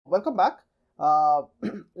welcome back.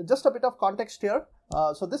 Just a bit of context here.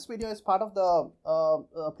 So this video is part of the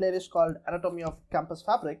playlist called Anatomy of Campus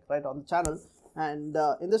Fabric, right, on the channel. And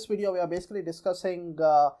in this video, we are basically discussing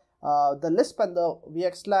the LISP and the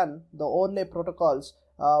VXLAN, the overlay protocols,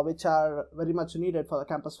 which are very much needed for the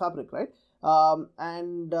campus fabric, right?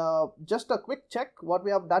 Just a quick check, what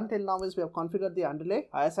we have done till now is we have configured the underlay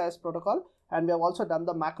ISIS protocol, and we have also done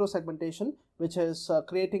the macro segmentation, which is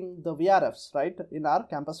creating the VRFs, right, in our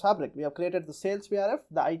campus fabric. We have created the sales VRF,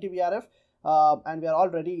 the IT VRF, and we are all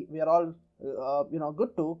ready. We are all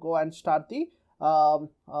good to go and start the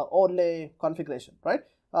overlay configuration, right?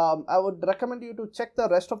 I would recommend you to check the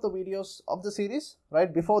rest of the videos of the series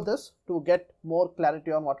right before this to get more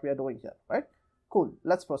clarity on what we are doing here, right? Cool,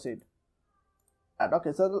 let's proceed.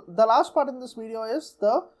 Okay, so the last part in this video is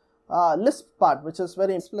the LISP part, which is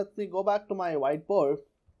very important. Let me go back to my whiteboard.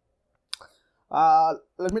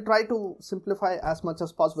 Let me try to simplify as much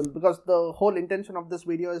as possible, because the whole intention of this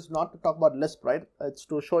video is not to talk about LISP, right? It's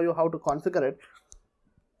to show you how to configure it.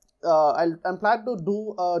 I'm planning to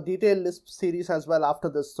do a detailed LISP series as well after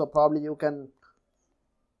this, so probably you can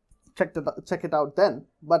check it out then.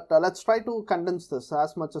 But let's try to condense this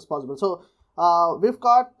as much as possible. So we've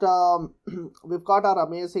got our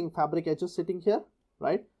amazing fabric edges sitting here,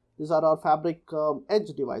 right? These are our fabric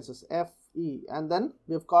edge devices, FE, and then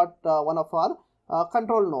we've got one of our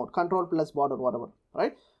control node, control plus border, whatever,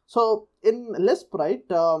 right? So in LISP, right,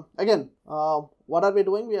 again, what are we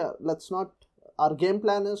doing? Our game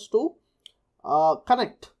plan is to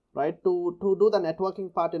connect, right, to do the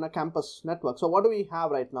networking part in a campus network. So what do we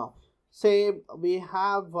have right now? Say we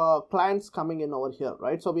have clients coming in over here,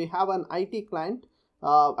 right? So we have an IT client,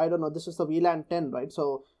 I don't know, this is the VLAN 10, right?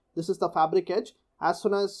 So this is the fabric edge. As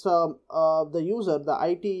soon as the user, the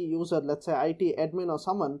IT user, let's say IT admin or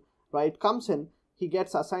someone, right, comes in, he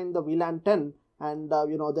gets assigned the VLAN 10, and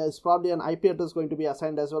there's probably an IP address going to be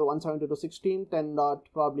assigned as well,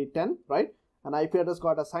 172.16.10.10, right? An IP address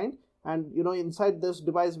got assigned, and inside this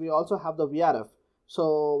device we also have the VRF.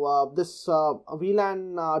 So this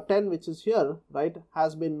VLAN 10, which is here, right,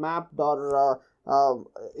 has been mapped, or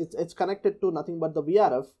it's connected to nothing but the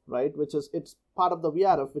VRF, right, it's part of the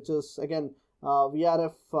VRF, which is again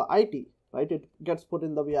VRF IT, right? It gets put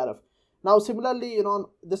in the VRF. Now similarly,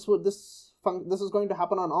 this is going to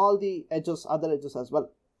happen on all the edges, other edges as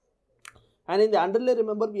well. And in the underlay,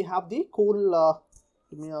 remember, we have the cool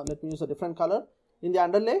let me use a different color. In the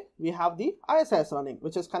underlay, we have the ISIS running,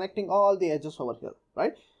 which is connecting all the edges over here,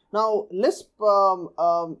 right? Now LISP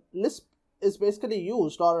is basically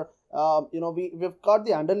used, or we've got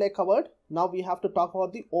the underlay covered. Now we have to talk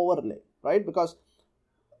about the overlay, right? Because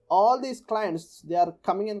all these clients, they are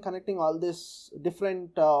coming and connecting all these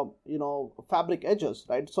different fabric edges,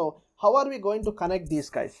 right? So how are we going to connect these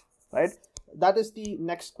guys, right? That is the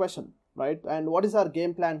next question, right? And what is our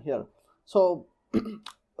game plan here? So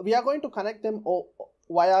we are going to connect them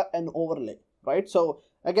via an overlay, right? So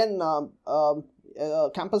again,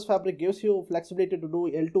 campus fabric gives you flexibility to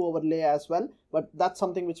do L2 overlay as well, but that's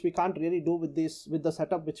something which we can't really do with the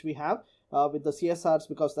setup which we have with the CSRs,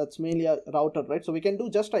 because that's mainly a router, right? So we can do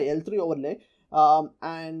just a L3 overlay, so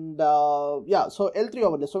L3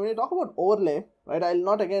 overlay. So when you talk about overlay, right, I'll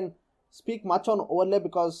not again speak much on overlay,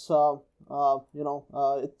 because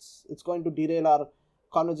it's going to derail our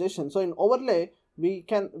conversation. So in overlay, we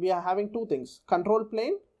are having two things: control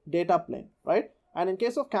plane, data plane, right? And in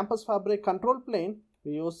case of campus fabric, control plane,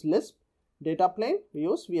 we use LISP; data plane, we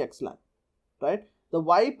use VXLAN, right? The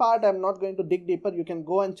Y part, I'm not going to dig deeper. You can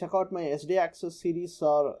go and check out my SD Access series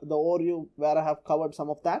or the overview, where I have covered some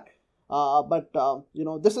of that.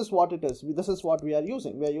 This is what it is. This is what we are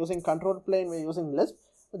using. We are using control plane, we are using LISP;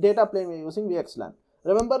 data plane, we are using VXLAN.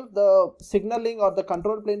 Remember, the signaling or the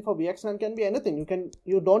control plane for VXLAN can be anything.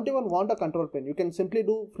 You don't even want a control plane. You can simply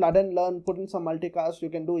do flood and learn, put in some multicast. You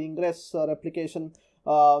can do ingress replication,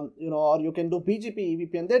 or you can do BGP,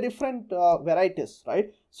 EVPN. They're different varieties,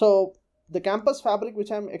 right? So the campus fabric,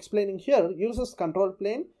 which I'm explaining here, uses control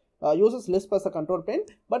plane, uses LISP as a control plane,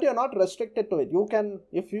 but you're not restricted to it. You can,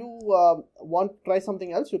 if you want to try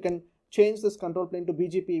something else, you can change this control plane to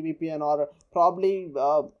BGP, VPN, or probably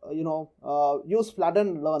use flood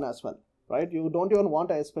and learn as well, right? You don't even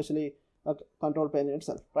want especially a control plane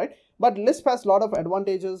itself, right? But LISP has a lot of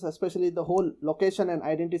advantages, especially the whole location and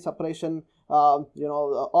identity separation,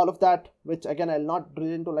 all of that, which again I'll not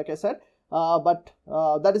drill into, like I said, but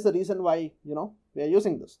that is the reason why we are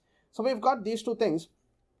using this. So we've got these two things,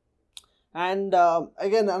 and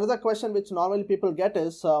again, another question which normally people get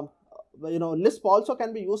is, LISP also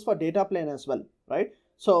can be used for data plane as well, right?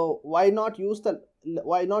 So why not use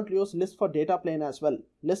LISP for data plane as well?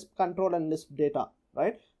 LISP control and LISP data,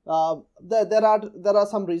 right? there are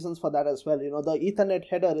some reasons for that as well. The Ethernet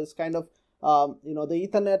header is kind of the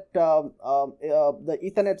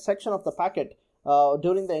Ethernet section of the packet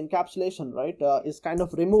during the encapsulation, right, is kind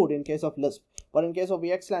of removed in case of Lisp, but in case of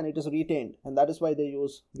VXLAN it is retained, and that is why they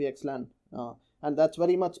use VXLAN, and that's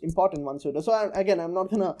very much important once you do. So again, I'm not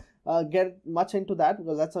gonna get much into that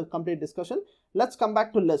because that's a complete discussion. Let's come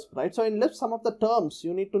back to Lisp, right? So in Lisp, some of the terms,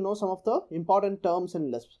 you need to know some of the important terms in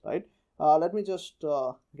Lisp, right? Let me just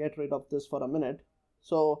get rid of this for a minute.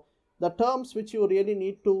 So the terms which you really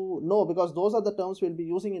need to know, because those are the terms we'll be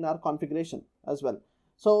using in our configuration as well.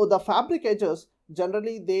 So the fabric edges,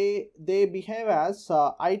 generally they behave as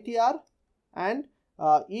ITR and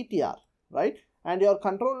ETR, right? And your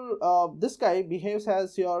control, this guy behaves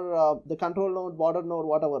as your the control node, border node,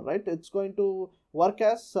 whatever, right? It's going to work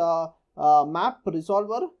as map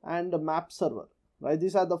resolver and map server, right?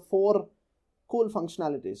 These are the four cool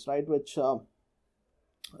functionalities, right? Which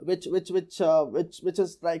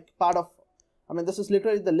is like part of, I mean, this is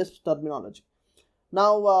literally the Lisp terminology.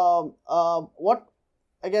 Now, what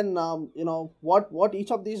again, what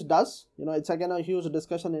each of these does, it's again a huge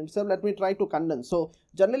discussion in itself. Let me try to condense. So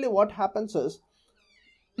generally what happens is,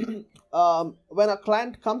 when a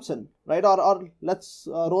client comes in, right, or let's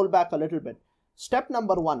roll back a little bit. Step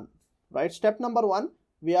number one, right? Step number one,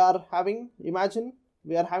 imagine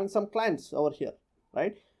we are having some clients over here,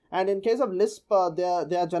 right? And in case of Lisp, they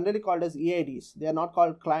are generally called as EIDs. They are not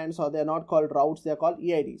called clients, or they are not called routes. They are called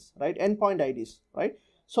EIDs, right? Endpoint IDs, right?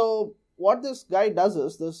 So what this guy does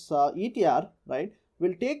is, this ETR, right,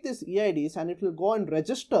 will take these EIDs and it will go and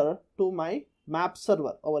register to my map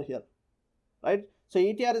server over here, right? So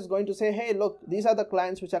ETR is going to say, hey, look, these are the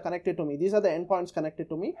clients which are connected to me. These are the endpoints connected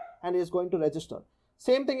to me, and is going to register.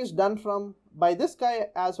 Same thing is done by this guy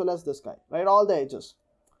as well as this guy, right? All the edges.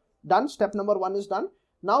 Done. Step number one is done.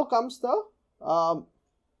 Now comes the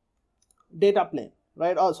data plane,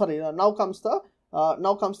 right? Oh, sorry. Now comes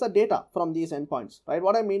the data from these endpoints, right?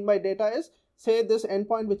 What I mean by data is, say this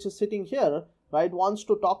endpoint which is sitting here, right, wants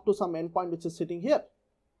to talk to some endpoint which is sitting here,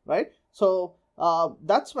 right? So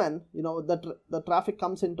that's when the traffic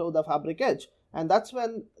comes into the fabric edge, and that's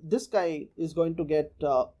when this guy is going to get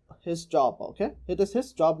his job. Okay, it is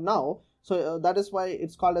his job now. So that is why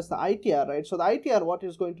it's called as the ITR, right? So the ITR, what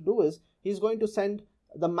he's going to do is, he's going to send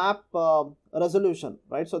the map resolution,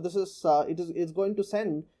 right? So this is it's going to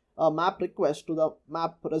send a map request to the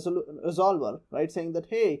map resolver, right, saying that,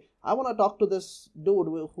 hey, I want to talk to this dude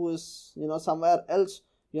who is somewhere else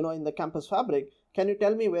in the campus fabric. Can you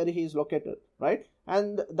tell me where he is located, right?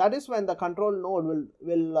 And that is when the control node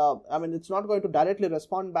will I mean, it's not going to directly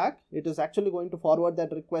respond back. It is actually going to forward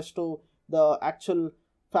that request to the actual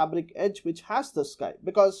fabric edge which has this guy,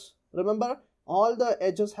 because remember, all the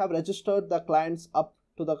edges have registered the clients up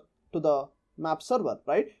to the map server,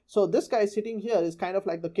 right? So this guy sitting here is kind of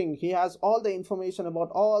like the king. He has all the information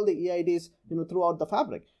about all the EIDs throughout the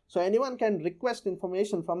fabric. So anyone can request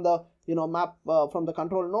information from the map from the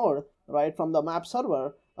control node, right, from the map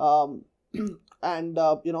server, and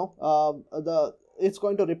it's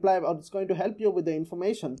going to reply, or it's going to help you with the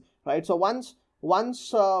information, right? So once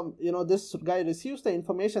this guy receives the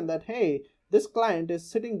information that, hey, this client is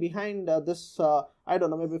sitting behind this I don't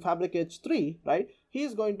know, maybe fabric edge 3, right, he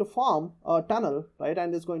is going to form a tunnel, right,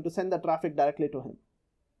 and is going to send the traffic directly to him,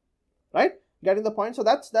 right? Getting the point? So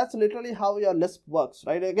that's literally how your Lisp works,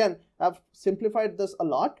 right? Again, I've simplified this a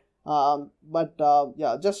lot, but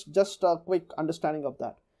yeah, just a quick understanding of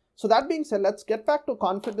that. So that being said, let's get back to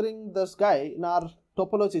configuring this guy in our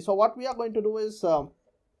topology. So what we are going to do is,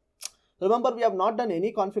 remember, we have not done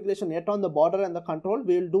any configuration yet on the border and the control.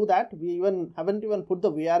 We will do that. We haven't even put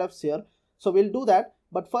the VRFs here. So we'll do that.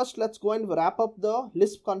 But first, let's go and wrap up the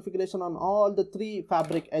Lisp configuration on all the 3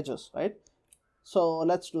 fabric edges, right? So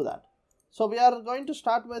let's do that. So we are going to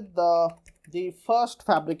start with the first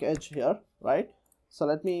fabric edge here, right? So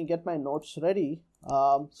let me get my notes ready.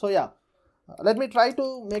 So yeah, let me try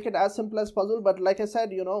to make it as simple as possible. But like I said,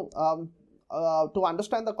 to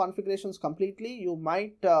understand the configurations completely, you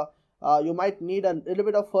might need a little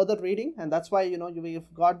bit of further reading, and that's why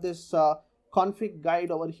we've got this config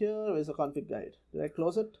guide over here. Where's the config guide? Did I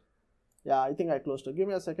close it? Yeah, I think I closed it. Give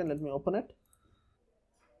me a second. Let me open it.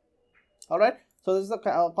 All right. So this is the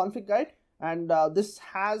config guide, and this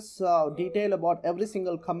has detail about every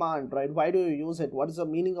single command, right? Why do you use it? What is the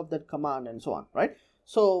meaning of that command, and so on, right?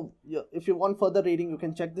 So if you want further reading, you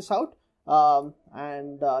can check this out.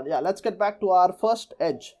 Yeah, let's get back to our first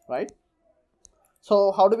edge, right?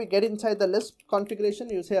 So how do we get inside the Lisp configuration?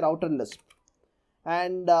 You say router Lisp,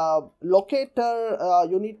 and locator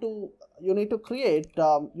you need to create.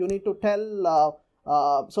 You need to tell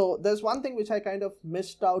So there's one thing which I kind of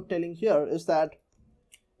missed out telling here is that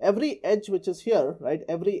every edge which is here, right,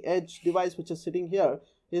 every edge device which is sitting here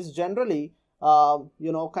is generally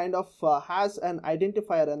kind of has an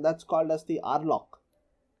identifier, and that's called as the RLock,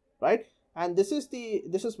 right? And this is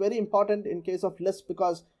very important in case of Lisp,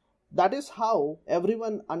 because that is how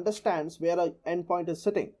everyone understands where a endpoint is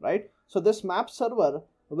sitting, right? So this map server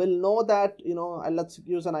will know that, let's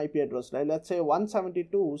use an IP address, right? Let's say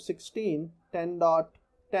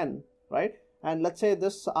 172.16.10.10, right? And let's say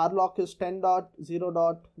this RLock is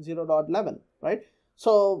 10.0.0.11, right?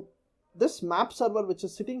 So this map server which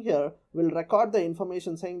is sitting here will record the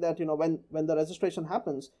information saying that, when the registration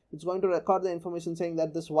happens, it's going to record the information saying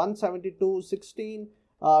that this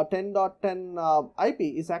 172.16.10.10 IP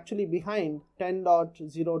is actually behind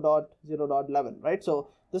 10.0.0.11, right? So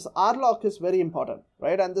this RLock is very important,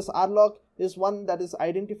 right? And this RLock is one that is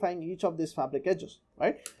identifying each of these fabric edges,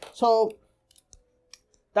 right? So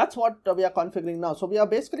that's what we are configuring now. So we are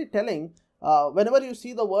basically telling, whenever you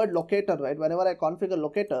see the word locator, right, whenever I configure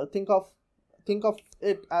locator, think of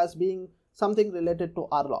it as being something related to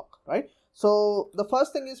RLock, right? So the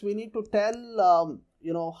first thing is we need to tell,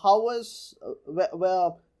 we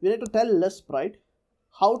need to tell Lisp, right,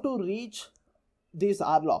 how to reach these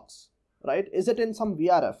RLocks, right? Is it in some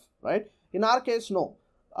VRF, right? In our case, no.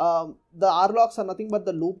 The RLocks are nothing but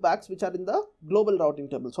the loopbacks which are in the global routing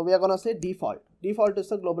table. So we are going to say default. Default is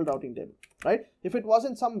the global routing table, right? If it was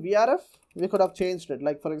in some VRF, we could have changed it.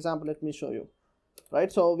 Like, for example, let me show you, right?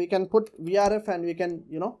 So we can put VRF and we can,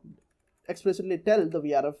 explicitly tell the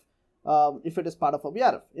VRF if it is part of a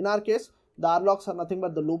VRF. In our case, the RLocks are nothing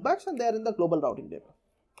but the loopbacks and they are in the global routing table.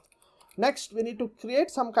 Next, we need to create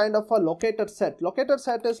some kind of a locator set. Locator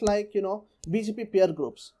set is like, BGP peer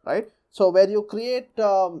groups, right? So where you create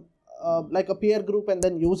like a peer group and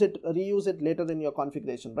then reuse it later in your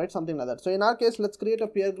configuration, right? Something like that. So in our case, let's create a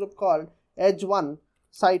peer group called edge1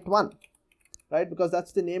 site1, right? Because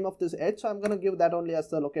that's the name of this edge. So I'm going to give that only as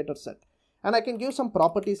the locator set. And I can give some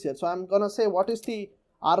properties here. So I'm going to say what is the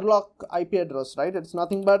RLock IP address, right? It's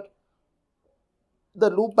nothing but the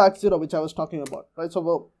loopback 0, which I was talking about, right?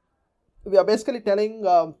 So we are basically telling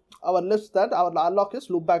our list that our RLock is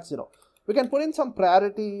loopback 0. We can put in some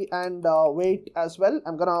priority and weight as well.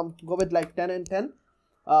 I'm gonna go with like 10 and 10.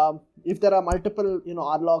 If there are multiple,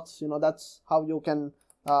 RLocks, that's how you can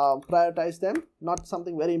prioritize them. Not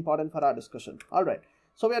something very important for our discussion. All right.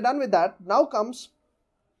 So we are done with that. Now comes,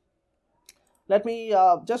 let me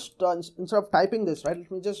just instead of typing this, right,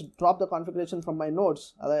 let me just drop the configuration from my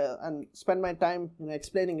notes and spend my time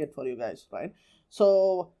explaining it for you guys, right?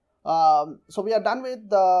 So we are done with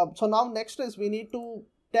the. So now next is we need to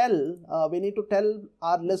tell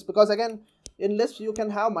our Lisp, because again in Lisp you can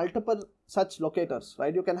have multiple such locators,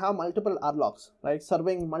 right? You can have multiple RLocks, right,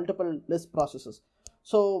 serving multiple Lisp processes.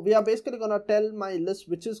 So we are basically going to tell my Lisp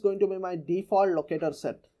which is going to be my default locator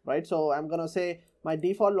set, right? So I'm going to say my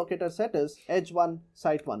default locator set is edge1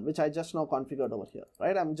 site1, which I just now configured over here,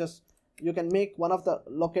 right? You can make one of the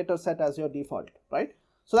locator set as your default, right?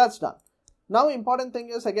 So that's done. Now important thing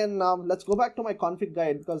is, again, let's go back to my config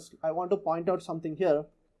guide, because I want to point out something here.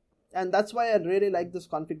 And that's why I really like this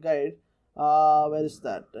config guide. Where is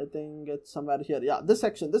that? I think it's somewhere here. Yeah, this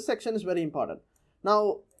section is very important.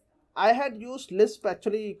 Now, I had used Lisp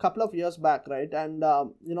actually a couple of years back, right? And,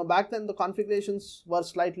 back then the configurations were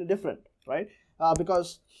slightly different, right?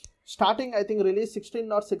 Because starting, I think, release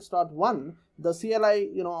 16.6.1, the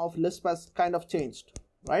CLI, of Lisp has kind of changed,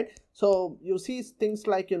 right? So you see things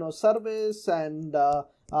like, service and,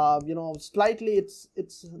 slightly it's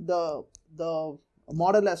the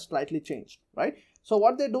model has slightly changed, right? So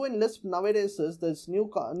what they do in Lisp nowadays is this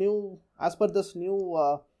as per this new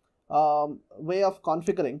way of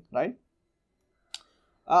configuring, right?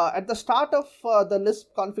 At the start of the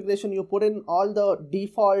Lisp configuration, you put in all the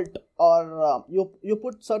default, or you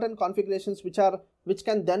put certain configurations which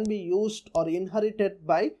can then be used or inherited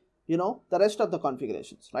by the rest of the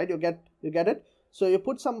configurations, right? You get it. So you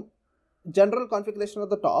put some general configuration at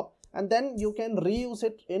the top, and then you can reuse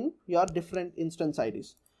it in your different instance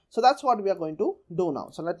IDs. So that's what we are going to do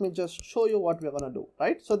now. So let me just show you what we are going to do,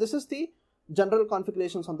 right? So this is the general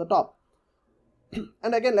configurations on the top.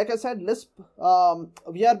 And again, like I said, Lisp,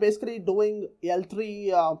 we are basically doing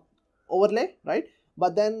L3 overlay, right?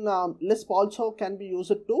 But then Lisp also can be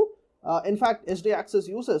used to, in fact, SD Access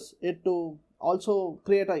uses it to also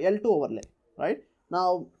create a L2 overlay, right?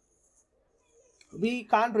 Now, we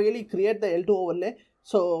can't really create the L2 overlay.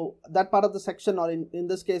 So that part of the section, or in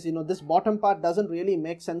this case, this bottom part doesn't really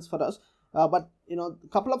make sense for us. But, a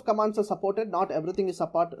couple of commands are supported. Not everything is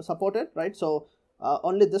supported, right? So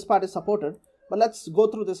only this part is supported. but let's go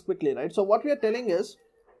through this quickly, right? So what we are telling is,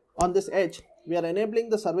 on this edge, we are enabling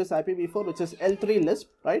the service IPv4, which is L3 LISP,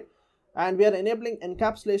 right? And we are enabling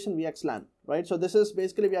encapsulation VXLAN, right? So this is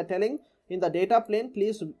basically, we are telling in the data plane,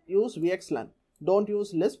 please use VXLAN. Don't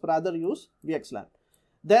use LISP, rather use VXLAN.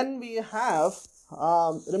 Then we have,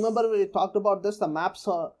 remember we talked about this, the maps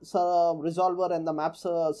resolver and the maps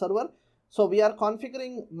server. So we are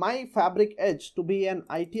configuring my fabric edge to be an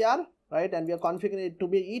ITR, right? And we are configuring it to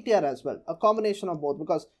be ETR as well, a combination of both,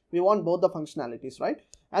 because we want both the functionalities, right?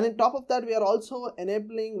 And on top of that, we are also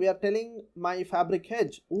enabling, we are telling my fabric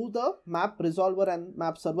edge who the map resolver and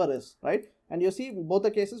map server is, right? And you see in both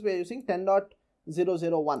the cases, we are using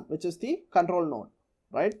 10.001, which is the control node,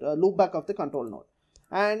 right? Loopback of the control node.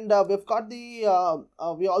 And we've got the,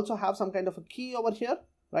 we also have some kind of a key over here,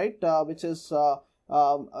 right? Which is,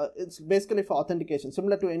 it's basically for authentication.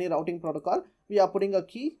 Similar to any routing protocol, we are putting a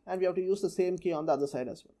key and we have to use the same key on the other side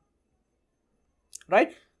as well,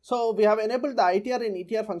 right? So we have enabled the ITR and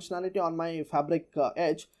ETR functionality on my fabric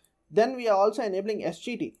edge. Then we are also enabling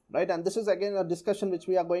SGT, right? And this is again a discussion which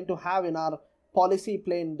we are going to have in our policy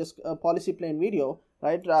plane video,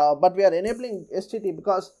 right? But we are enabling SGT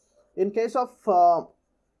because in case of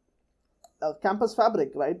campus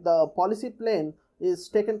fabric, right, the policy plane is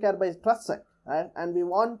taken care by TrustSec, right? And we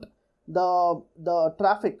want the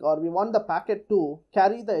traffic, or we want the packet to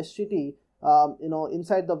carry the SGT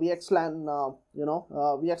inside the VXLAN,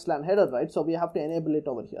 VXLAN header, right? So we have to enable it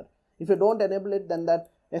over here. If you don't enable it, then that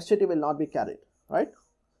SGT will not be carried, right?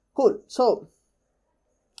 Cool. So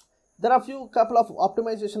there are a couple of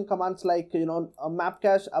optimization commands like, map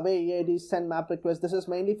cache, away EID, send map request. This is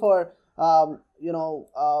mainly for,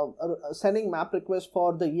 sending map requests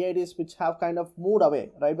for the EIDs which have kind of moved away,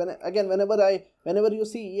 right? Whenever you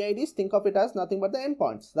see EIDs, think of it as nothing but the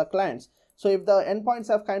endpoints, the clients. So if the endpoints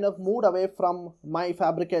have kind of moved away from my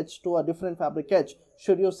fabric edge to a different fabric edge,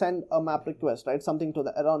 should you send a map request, right? Something to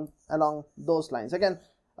the along those lines. Again,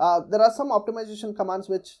 there are some optimization commands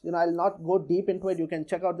which, I'll not go deep into it. You can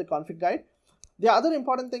check out the config guide. The other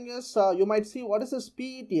important thing is, you might see, what is this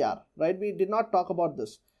PETR, right? We did not talk about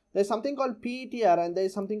this. There's something called PETR and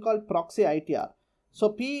there's something called proxy ITR. So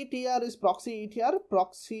PETR is proxy ETR,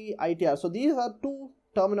 proxy ITR. So these are two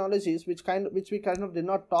terminologies which we kind of did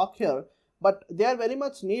not talk here, but they are very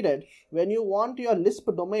much needed when you want your Lisp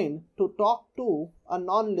domain to talk to a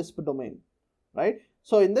non-Lisp domain, right?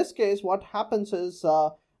 So in this case, what happens is,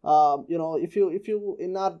 if you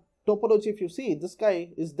in our topology, if you see, this guy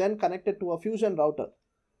is then connected to a Fusion router,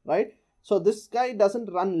 right? So this guy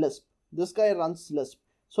doesn't run Lisp. This guy runs Lisp.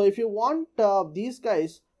 So if you want these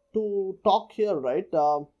guys to talk here, right?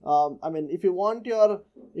 If you want the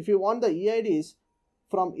EIDs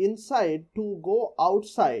from inside to go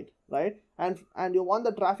outside, right? And you want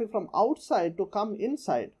the traffic from outside to come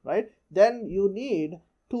inside, right? Then you need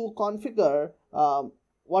to configure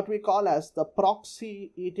what we call as the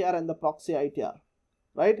proxy ETR and the proxy ITR,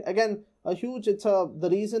 right? Again, the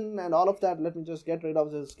reason and all of that. Let me just get rid of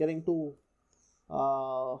this, getting too,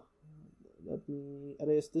 let me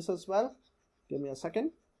erase this as well. Give me a second.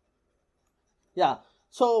 Yeah.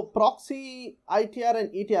 So proxy ITR and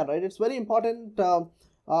ETR, right? It's very important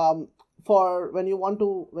for when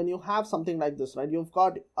you have something like this, right? You've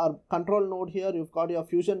got a control node here, you've got your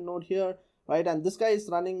Fusion node here, right? And this guy is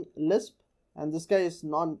running Lisp, and this guy is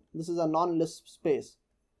this is a non-Lisp space,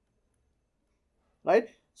 right?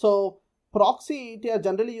 So proxy ETR,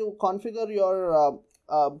 generally you configure your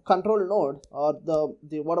control node, or the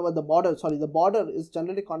border is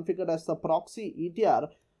generally configured as the proxy ETR.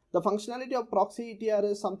 The functionality of proxy ETR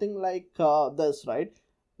is something like this, right?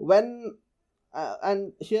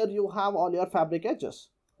 And here you have all your fabric edges,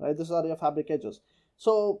 right? These are your fabric edges.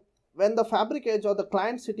 So when the fabric edge or the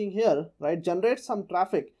client sitting here, right, generates some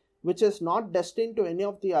traffic which is not destined to any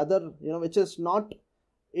of the other, which is not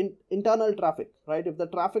internal traffic, right? If the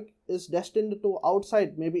traffic is destined to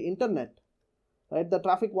outside, maybe internet, right? The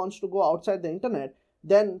traffic wants to go outside the internet,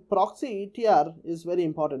 then proxy ETR is very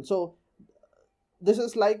important. So this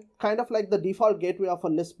is kind of like the default gateway of a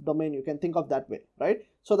Lisp domain. You can think of that way, right?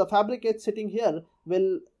 So the fabric edge sitting here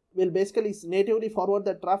will basically natively forward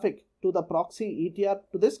the traffic to the proxy ETR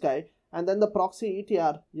to this guy, and then the proxy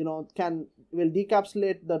ETR, will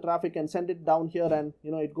decapsulate the traffic and send it down here, and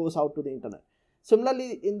it goes out to the internet.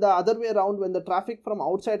 Similarly, in the other way around, when the traffic from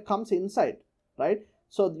outside comes inside, right?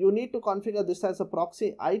 So you need to configure this as a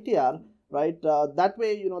proxy ITR, right? That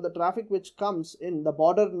way, the traffic which comes in the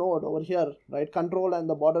border node over here, right? Control and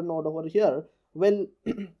the border node over here will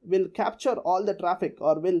capture all the traffic,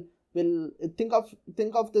 or will think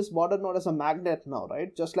of this border node as a magnet now,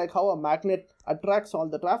 right? Just like how a magnet attracts all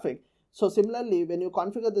the traffic, So similarly, when you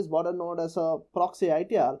configure this border node as a proxy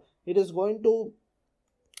ITR, it is going to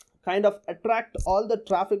kind of attract all the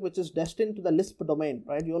traffic which is destined to the LISP domain,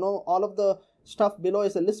 right? You know, all of the stuff below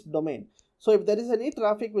is a LISP domain. So if there is any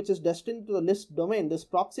traffic which is destined to the LISP domain, this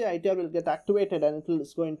proxy ITR will get activated and it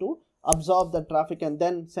is going to absorb the traffic and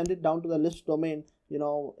then send it down to the LISP domain, you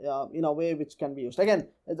know, in a way which can be used. Again,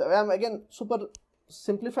 I'm again super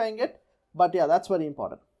simplifying it, but yeah, that's very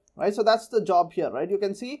important, right? So that's the job here, right? You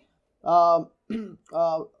can see we are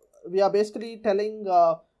basically telling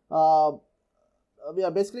our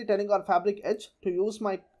fabric edge to use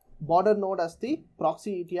my border node as the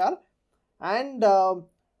proxy ETR and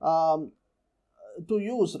to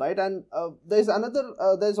use, right? And there's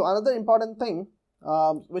another important thing,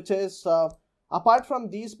 which is apart from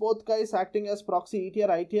these both guys acting as proxy ETR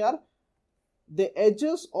ITR, the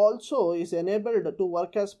edges also is enabled to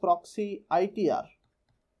work as proxy ITR,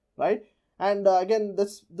 right? And again,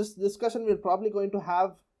 this discussion we're probably going to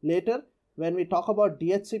have later when we talk about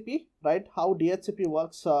DHCP, right? How DHCP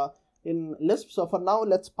works in LISP. So for now,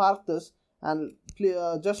 let's park this and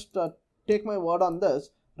just take my word on this,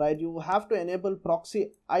 right? You have to enable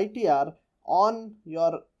proxy ITR on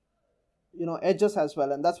your, you know, edges as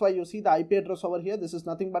well, and that's why you see the IP address over here. This is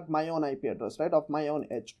nothing but my own IP address, right, of my own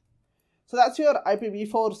edge. So that's your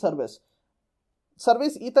IPv4 service.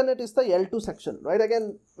 Service Ethernet is the L2 section, right?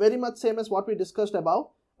 Again, very much same as what we discussed above,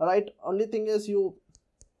 right? Only thing is it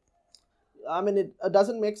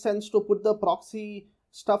doesn't make sense to put the proxy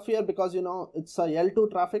stuff here because, you know, it's a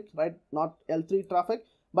L2 traffic, right? Not L3 traffic.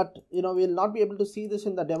 But, you know, we'll not be able to see this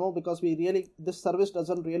in the demo because this service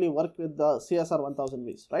doesn't really work with the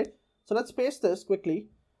CSR100Vs, right? So let's paste this quickly,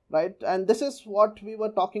 right? And this is what we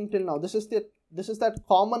were talking till now. This is that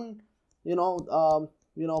common,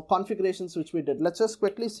 configurations which we did. Let's just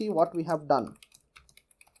quickly see what we have done,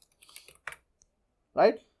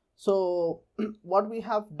 right? So what we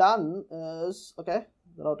have done is, okay,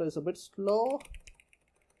 the router is a bit slow.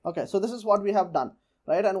 Okay, so this is what we have done,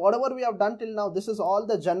 right? And whatever we have done till now, this is all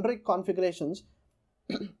the generic configurations.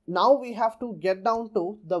 Now we have to get down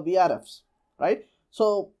to the VRFs, right?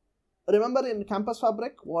 So remember, in Campus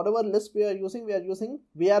Fabric, whatever Lisp we are using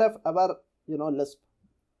VRF aware, Lisp,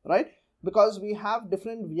 right? Because we have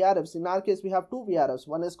different VRFs. In our case, we have two VRFs.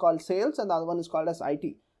 One is called sales and the other one is called as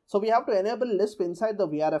IT. So we have to enable Lisp inside the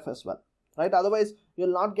VRF as well, right? Otherwise,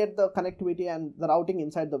 you'll not get the connectivity and the routing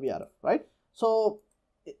inside the VRF, right? So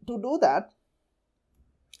to do that,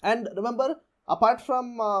 and remember, apart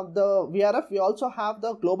from the VRF, we also have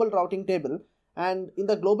the global routing table. And in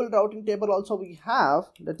the global routing table also we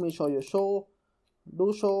have, let me show you, show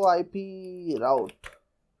IP route,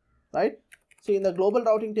 right? See, in the global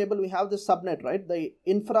routing table, we have this subnet, right? The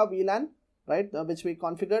infra VLAN, right? Which we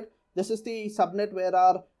configured. This is the subnet where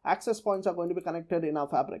our access points are going to be connected in our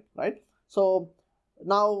fabric, right? So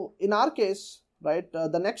now in our case, right,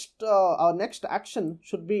 our next action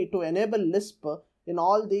should be to enable Lisp in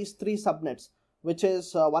all these three subnets, which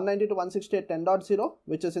is 192.168.10.0,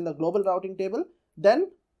 which is in the global routing table.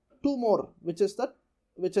 Then two more, which are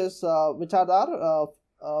our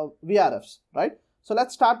VRFs, right? So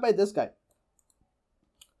let's start by this guy.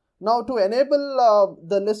 Now to enable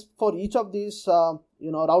the Lisp for each of these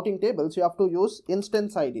routing tables, you have to use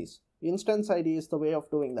instance IDs. Instance ID is the way of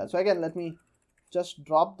doing that. So again, let me just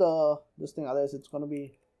drop this thing, otherwise it's going to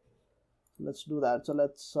be, let's do that. So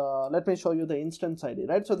let me show you the instance ID,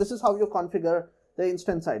 right? So this is how you configure the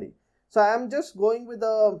instance ID. So I'm just going with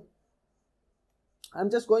a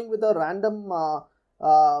random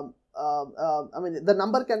the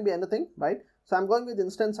number can be anything, right? So I'm going with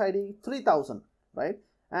instance ID 3000, right?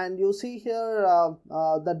 And you see here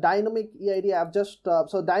the dynamic EID. I've just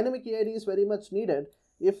so dynamic EID is very much needed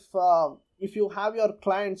if you have your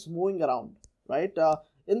clients moving around, right?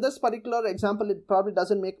 In this particular example, it probably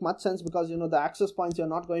doesn't make much sense because the access points they're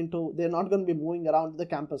not going to be moving around the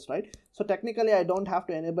campus, right? So technically, I don't have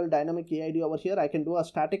to enable dynamic EID over here. I can do a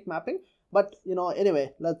static mapping, but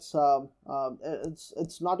anyway, let's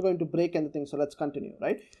it's not going to break anything. So let's continue,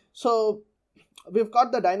 right? So we've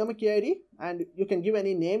got the dynamic EID, and you can give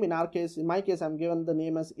any name. In my case, I'm given the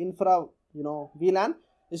name as infra VLAN.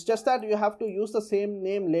 It's just that you have to use the same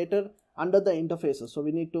name later under the interfaces, so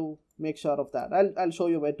we need to make sure of that. I'll show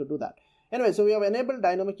you where to do that. Anyway, so we have enabled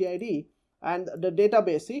dynamic EID, and the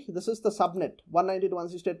database, see, this is the subnet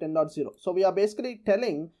 192.168.10.0. So we are basically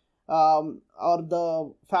telling or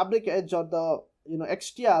the fabric edge or the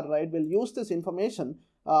XTR, right, will use this information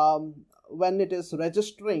when it is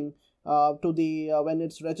registering when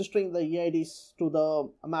it's registering the EIDs to the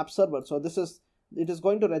map server. So this is it is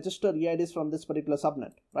going to register EIDs from this particular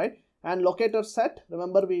subnet, right? And locator set,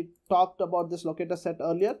 remember we talked about this locator set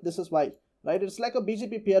earlier. This is why, right? It's like a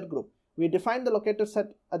BGP peer group. We define the locator set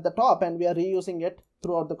at the top and we are reusing it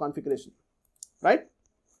throughout the configuration, right?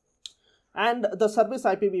 And the service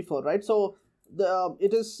IPv4, right? So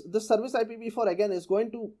the service IPv4 again is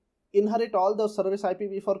going to inherit all the service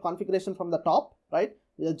IPv4 configuration from the top, right?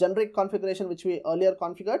 The generic configuration which we earlier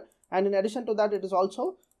configured, and in addition to that, it is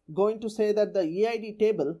also going to say that the EID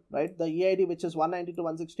table, right, the EID which is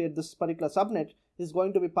 192.168, this particular subnet, is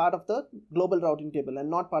going to be part of the global routing table and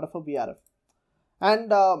not part of a VRF. And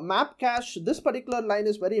map cache, this particular line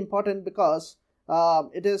is very important because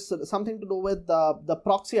it is something to do with the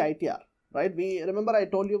proxy ITR, right? We remember I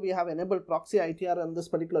told you we have enabled proxy ITR on this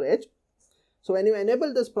particular edge. So when you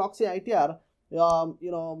enable this proxy ITR,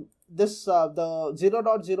 you know, this the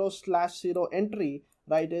 0.0/0 entry,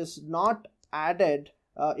 right, is not added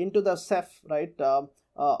into the Ceph, right,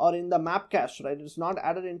 or in the map cache, right? It's not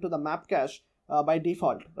added into the map cache by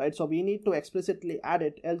default, right? So we need to explicitly add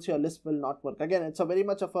it, else your Lisp will not work. Again, it's a very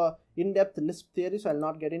much of a in-depth Lisp theory, so I'll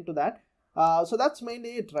not get into that. So that's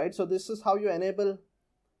mainly it, right? So this is how you enable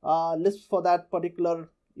Lisp for that particular,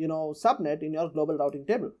 you know, subnet in your global routing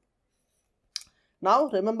table. Now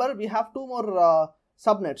remember, we have two more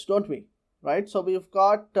subnets, don't we? Right? So we've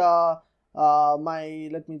got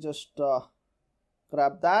let me just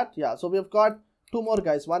grab that. Yeah, so we've got two more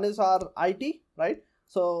guys. One is our IT, right?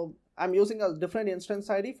 So I'm using a different instance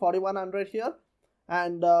ID, 4100 here,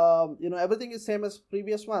 and you know, everything is same as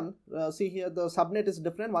previous one. See here, the subnet is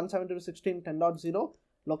different, 172.16.10.0.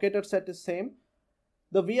 Locator set is same.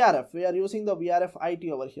 The VRF, we are using the VRF IT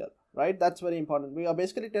over here, right? That's very important. We are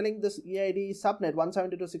basically telling this EID subnet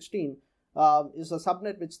 172.16 is a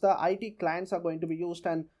subnet which the IT clients are going to be used,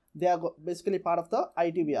 and they are basically part of the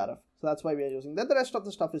IT VRF. So that's why we are using that. The rest of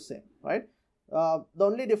the stuff is same, right? The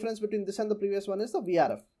only difference between this and the previous one is the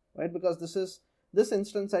VRF, right? Because this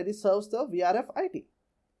instance ID serves the VRF IT.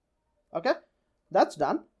 Okay, that's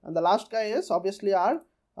done. And the last guy is obviously our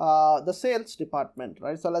the sales department,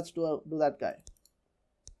 right? So let's do that guy.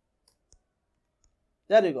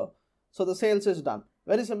 There you go. So the sales is done.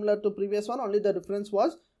 Very similar to previous one, only the difference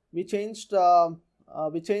was we changed the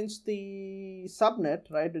subnet,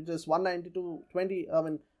 right? It is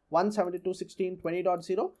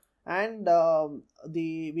 172.16.20.0, and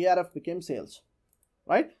the VRF became sales,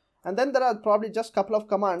 right? And then there are probably just couple of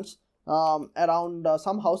commands around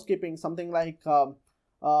some housekeeping, something like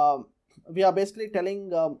we are basically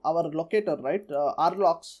telling our locator, right?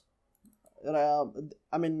 RLOCs,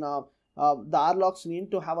 the RLOCs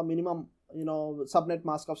need to have a minimum, you know, subnet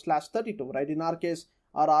mask of /32, right? In our case,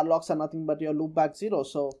 our RLOCs are nothing but your loopback 0,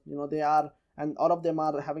 so you know they are, and all of them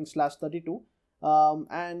are having /32.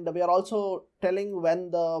 And we are also telling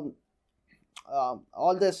when the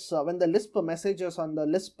when the Lisp messages on the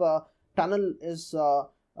Lisp tunnel is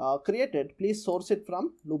created, please source it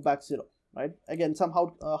from loopback 0, right? Again, some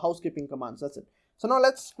housekeeping commands. That's it. So now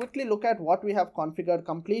let's quickly look at what we have configured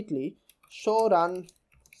completely. Show run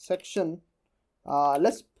section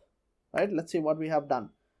Lisp, right? Let's see what we have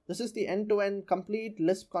done. This is the end-to-end complete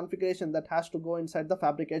Lisp configuration that has to go inside the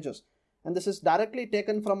fabric edges, and this is directly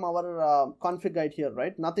taken from our config guide here,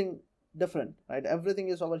 right? Nothing different, right? Everything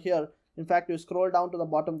is over here. In fact, you scroll down to the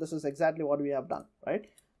bottom, this is exactly what we have done, right?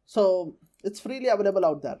 So it's freely available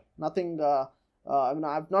out there. Nothing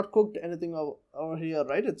I've not cooked anything over here,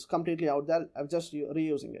 right? It's completely out there. I'm just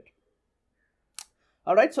reusing it.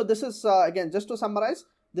 All right, so this is again, just to summarize,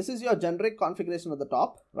 this is your generic configuration at the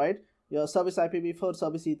top, right? Your service IPv4,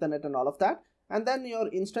 service Ethernet, and all of that. And then your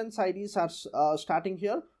instance IDs are starting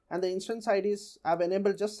here, and the instance IDs have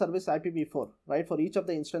enabled just service IPv4, right? For each of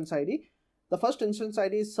the instance ID, the first instance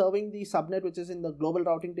ID is serving the subnet which is in the global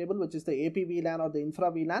routing table, which is the AP VLAN or the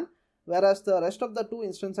infra VLAN, whereas the rest of the two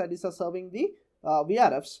instance IDs are serving the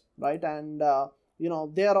VRFs, right? And you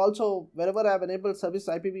know, they are also, wherever I have enabled service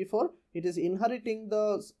IPv4, it is inheriting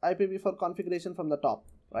the IPv4 configuration from the top,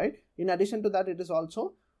 right? In addition to that, it is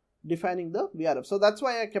also defining the VRF. So that's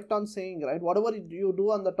why I kept on saying, right, whatever you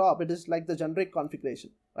do on the top, it is like the generic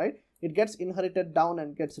configuration, right? It gets inherited down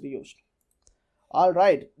and gets reused. All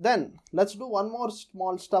right, then let's do one more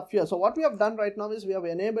small stuff here. So what we have done right now is we have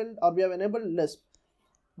enabled Lisp,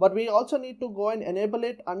 but we also need to go and enable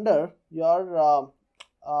it under your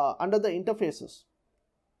under the interfaces,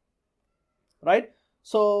 right?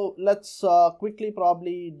 So let's quickly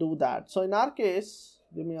probably do that. So in our case,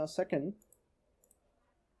 give me a second.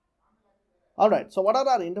 All right, so what are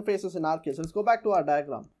our interfaces in our case? Let's go back to our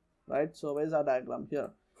diagram, right? So where's our diagram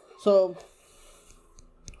here? So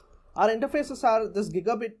Our interfaces are this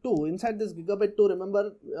gigabit 2. Inside this gigabit 2,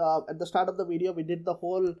 remember at the start of the video we did the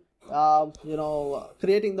whole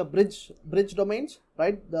creating the bridge domains,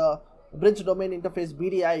 right? The bridge domain interface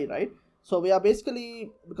BDI, right? So we are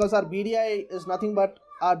basically, because our BDI is nothing but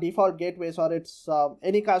our default gateways, or it's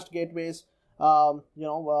anycast gateways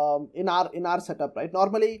in our setup, right?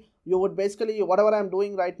 Normally you would basically, whatever I'm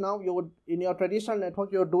doing right now, you would in your traditional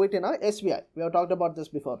network, you would do it in a SVI. We have talked about this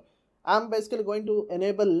before. I'm basically going to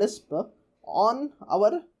enable LISP on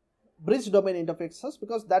our bridge domain interfaces,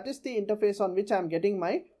 because that is the interface on which I'm getting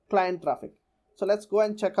my client traffic. So let's go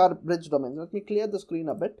and check our bridge domain. Let me clear the screen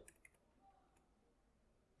a bit.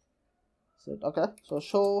 Okay, so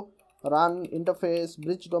show run interface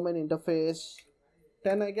bridge domain interface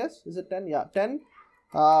 10, I guess. Is it 10? Yeah, 10,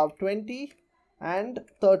 20 and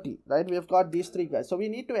 30, right? We have got these three guys. So we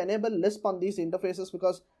need to enable LISP on these interfaces,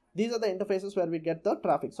 because these are the interfaces where we get the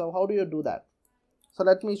traffic. So how do you do that? So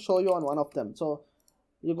let me show you on one of them. So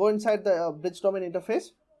you go inside the bridge domain interface,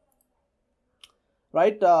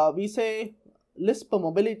 right? We say LISP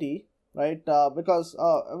mobility, right? Because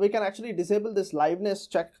we can actually disable this liveness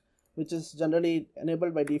check, which is generally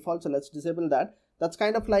enabled by default. So let's disable that. That's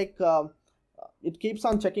kind of like it keeps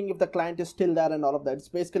on checking if the client is still there and all of that. It's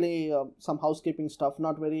basically some housekeeping stuff,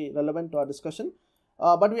 not very relevant to our discussion.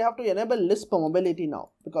 But we have to enable LISP mobility now,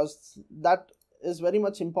 because that is very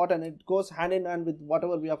much important. It goes hand in hand with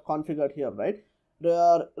whatever we have configured here, right?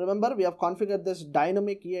 Remember, we have configured this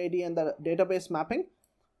dynamic EID and the database mapping.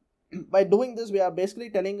 By doing this, we are basically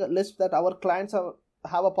telling LISP that our clients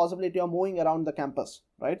have a possibility of moving around the campus,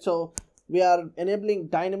 right? So we are enabling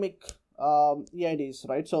dynamic EIDs,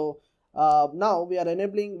 right? So now we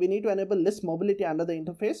need to enable LISP mobility under the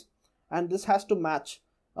interface, and this has to match.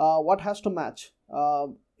 What has to match?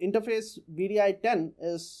 Interface BDI 10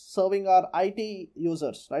 is serving our IT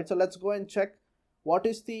users, right? So let's go and check what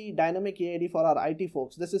is the dynamic EID for our IT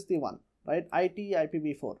folks. This is the one, right? IT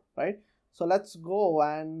IPv4, right? So let's go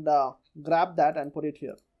and grab that and put it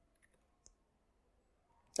here.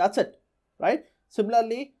 That's it, right?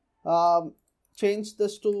 Similarly, change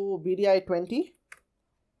this to BDI 20,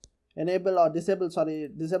 enable or disable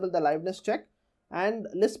the liveness check, and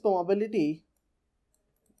LISP mobility,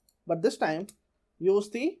 but this time use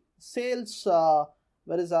the sales,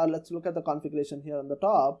 let's look at the configuration here on the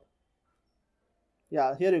top.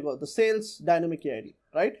 Yeah, here you go, the sales dynamic EID,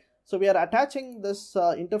 right? So we are attaching this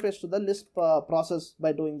interface to the LISP process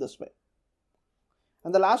by doing this way.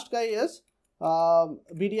 And the last guy is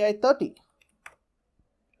BDI 30.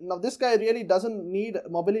 Now this guy really doesn't need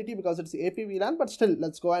mobility because it's the AP VLAN, but still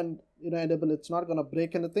let's go and enable. It's not going to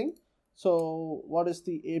break anything. So what is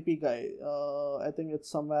the AP guy? I think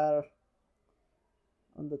it's somewhere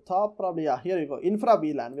on the top, probably. Yeah, here you go, infra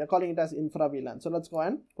VLAN. We are calling it as infra VLAN. So let's go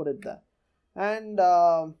and put it there. And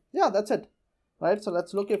yeah, that's it, right? So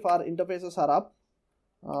let's look if our interfaces are up.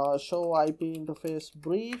 Show IP interface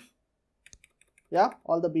brief. Yeah,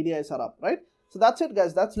 all the BDIs are up, right? So that's it,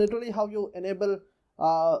 guys. That's literally how you enable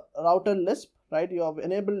router LISP, right? You have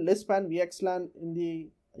enabled LISP and VXLAN in the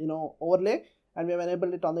overlay, and we have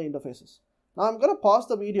enabled it on the interfaces. Now I'm going to pause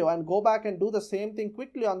the video and go back and do the same thing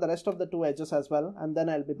quickly on the rest of the two edges as well, and then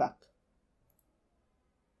I'll be back.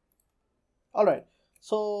 All right,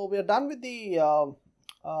 so we are done with the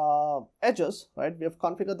edges, right? We have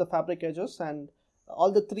configured the fabric edges, and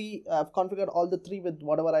all the three, I've configured all the three with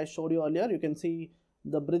whatever I showed you earlier. You can see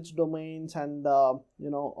the bridge domains and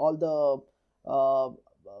all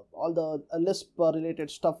the LISP related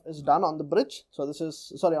stuff is done on the bridge. So this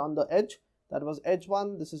is, sorry, on the edge. That was edge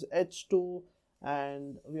 1, this is edge 2,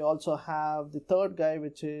 and we also have the third guy,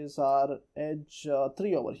 which is our edge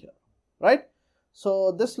 3 over here, right?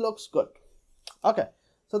 So this looks good. Okay,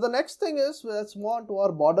 so the next thing is, let's move on to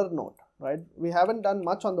our border node, right? We haven't done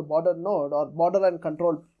much on the border node, or border and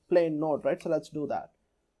control plane node, right? So let's do that.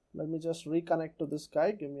 Let me just reconnect to this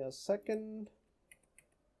guy. Give me a second.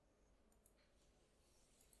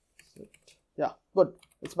 Yeah, good,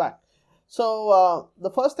 it's back. So the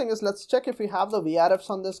first thing is, let's check if we have the VRFs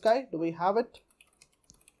on this guy. Do we have it?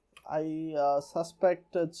 I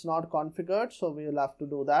suspect it's not configured, so we will have to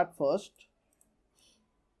do that first.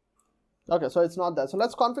 Okay, so it's not there. So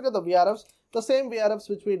let's configure the VRFs, the same VRFs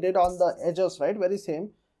which we did on the edges, right? Very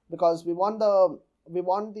same, because we want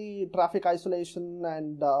the traffic isolation,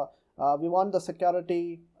 and we want the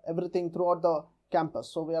security, everything throughout the campus.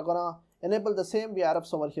 So we are gonna enable the same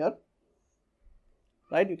VRFs over here,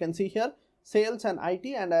 right? You can see here sales and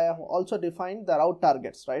IT, and I have also defined the route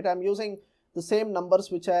targets, right? I'm using the same numbers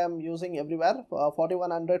which I am using everywhere,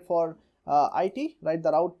 4100 for IT, right?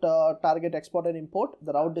 The route target export and import,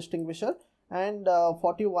 the route distinguisher, and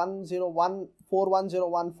 4101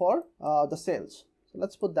 for the sales. So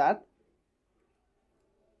let's put that.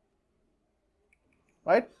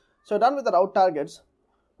 Right, so done with the route targets.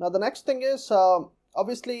 Now the next thing is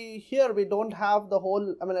obviously here we don't have the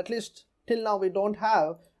whole, I mean at least till now we don't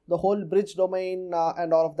have the whole bridge domain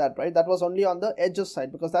and all of that, right? That was only on the edges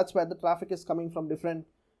side, because that's where the traffic is coming from, different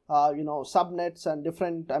subnets and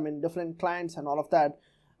different clients and all of that.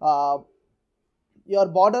 Your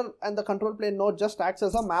border and the control plane node just acts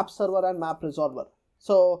as a map server and map resolver.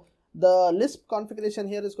 So the Lisp configuration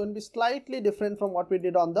here is going to be slightly different from what we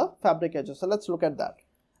did on the fabric edges. So let's look at that.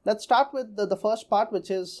 Let's start with the first part, which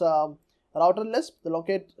is router Lisp, the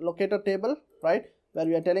locator table, right? Where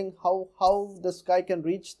we are telling how this guy can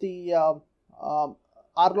reach the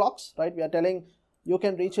RLOCs, right? We are telling you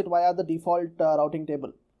can reach it via the default routing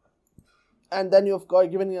table. And then you've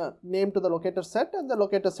given a name to the locator set and the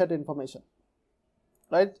locator set information,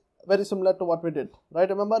 right? Very similar to what we did, right?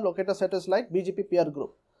 Remember, locator set is like BGP peer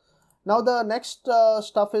group. Now the next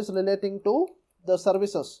stuff is relating to the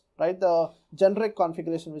services, right? The generic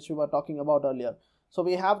configuration which we were talking about earlier. So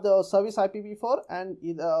we have the service IPv4 and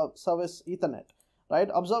service Ethernet, right?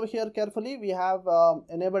 Observe here carefully. We have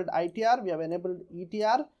enabled ITR, we have enabled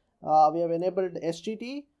ETR, we have enabled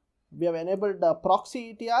SGT, we have enabled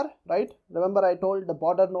proxy ETR, right? Remember I told the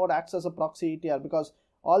border node acts as a proxy ETR because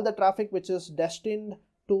all the traffic which is destined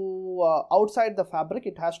to outside the fabric,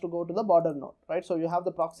 it has to go to the border node, right? So you have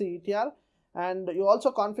the proxy ETR, and you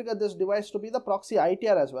also configure this device to be the proxy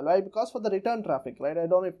ITR as well, right? Because for the return traffic, right? I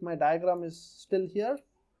don't know if my diagram is still here,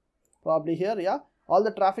 probably here, yeah. All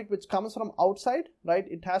the traffic which comes from outside, right?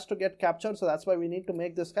 It has to get captured, so that's why we need to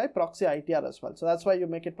make this guy proxy ITR as well. So that's why you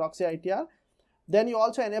make it proxy ITR. Then you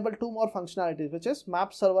also enable two more functionalities, which is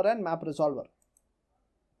map server and map resolver,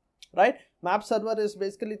 right? Map server is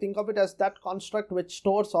basically, think of it as that construct which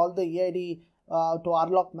stores all the EID to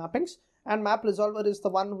RLOC mappings, and map resolver is the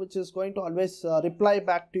one which is going to always reply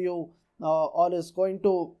back to you or is going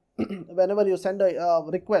to whenever you send a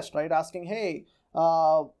request, right, asking, hey,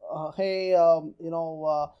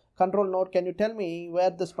 control node, can you tell me where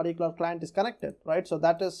this particular client is connected, right? So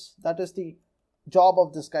that is the job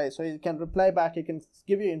of this guy. So you can reply back, he can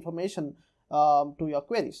give you information to your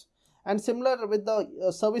queries. And similar with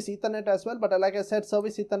the service Ethernet as well, but like I said,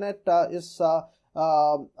 service Ethernet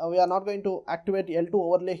we are not going to activate L2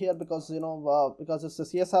 overlay here because because it's a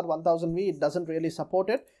CSR100v, it doesn't really support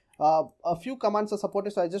it. A few commands are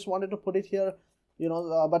supported, so I just wanted to put it here,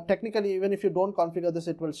 but technically even if you don't configure this,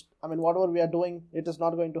 it will, whatever we are doing, it is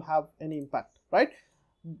not going to have any impact, right?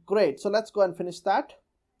 Great, so let's go and finish that.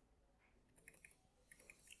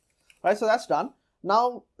 Right, so that's done.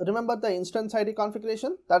 Now remember the instance ID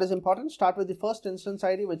configuration, that is important. Start with the first instance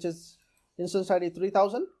ID, which is instance ID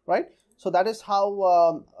 3000, right? So that is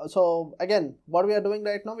how, so again, what we are doing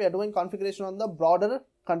right now, we are doing configuration on the broader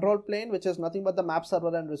control plane, which is nothing but the map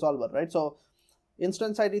server and resolver, right? So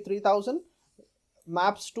instance ID 3000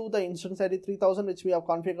 maps to the instance ID 3000, which we have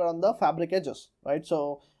configured on the fabric edges, right?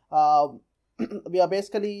 So we are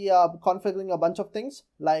basically configuring a bunch of things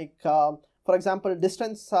like, for example,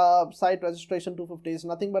 distance site registration 250 is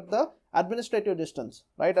nothing but the administrative distance,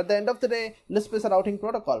 right? At the end of the day, Lisp is a routing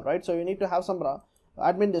protocol, right? So you need to have some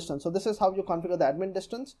admin distance. So this is how you configure the admin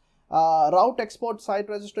distance. Route export site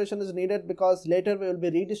registration is needed because later we will be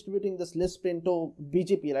redistributing this Lisp into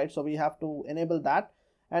BGP, right? So we have to enable that.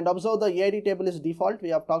 And observe the EID table is default. We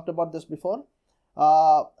have talked about this before.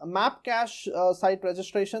 Map cache site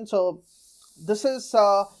registration. So this is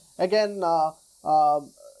again,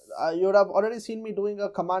 you would have already seen me doing a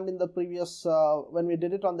command in the previous, when we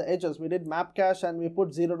did it on the edges, we did map cache and we put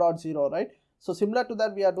 0.0, right? So similar to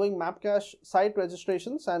that, we are doing map cache site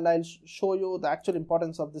registrations, and I'll show you the actual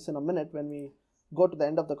importance of this in a minute when we go to the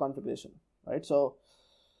end of the configuration, right? So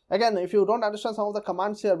again, if you don't understand some of the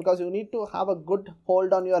commands here, because you need to have a good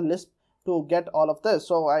hold on your Lisp to get all of this.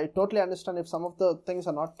 So I totally understand if some of the things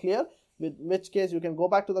are not clear, in which case you can go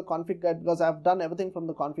back to the config guide, because I've done everything from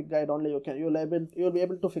the config guide only. You'll be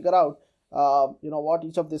able to figure out what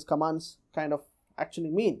each of these commands kind of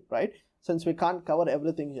actually mean, right? Since we can't cover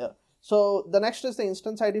everything here. So the next is the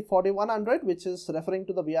instance ID 4100, which is referring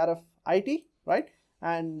to the VRF IT, right?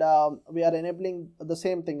 And we are enabling the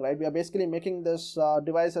same thing, right? We are basically making this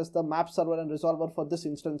device as the map server and resolver for this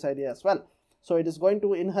instance ID as well. So it is going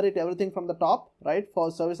to inherit everything from the top, right,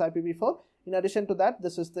 for service IPv4. In addition to that,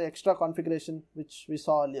 this is the extra configuration which we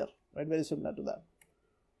saw earlier, right? Very similar to that.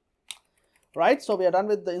 Right, so we are done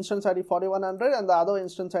with the instance ID 4100, and the other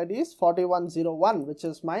instance ID is 4101, which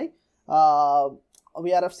is my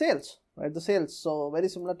VRF sales, right? The sales. So very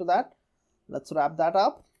similar to that. Let's wrap that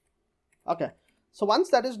up. Okay. So once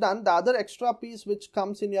that is done, the other extra piece which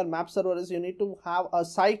comes in your map server is you need to have a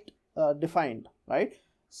site defined, right?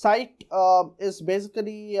 Site is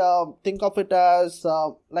basically, think of it as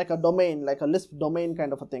like a domain, like a Lisp domain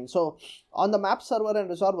kind of a thing. So on the map server and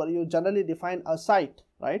resolver, you generally define a site,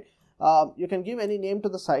 right? You can give any name to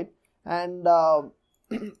the site, and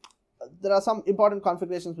there are some important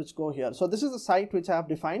configurations which go here. So this is the site which I have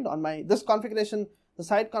defined on my, this configuration, the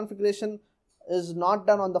site configuration is not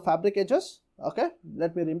done on the fabric edges. Okay,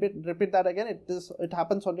 let me repeat that again. It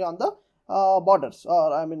happens only on the borders,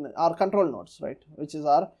 or I mean our control nodes, right, which is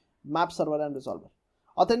our map server and resolver.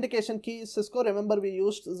 Authentication key is Cisco. Remember, we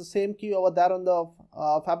used the same key over there on the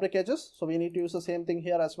fabric edges, so we need to use the same thing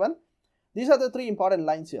here as well. These are the three important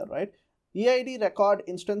lines here, right? EID record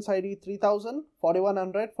instance ID 3000,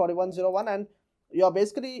 4100, 4101, and you are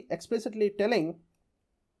basically explicitly telling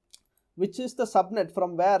which is the subnet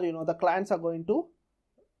from where the clients are going to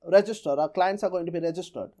register, or clients are going to be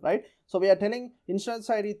registered, right? So we are telling instance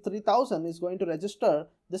ID 3000 is going to register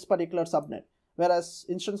this particular subnet, whereas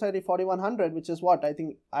instance ID 4100, which is what I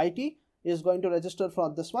think IT, is going to register for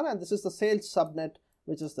this one, and this is the sales subnet,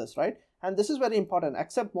 which is this, right? And this is very important.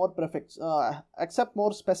 Accept more prefix, accept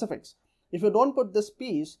more specifics. If you don't put this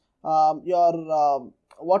piece, your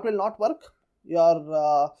what will not work?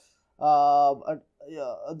 Your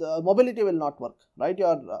the mobility will not work, right?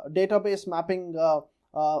 Your database mapping,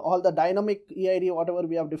 all the dynamic EID, whatever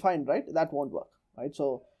we have defined, right, that won't work, right?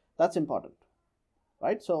 So that's important,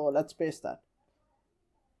 right? So let's paste that,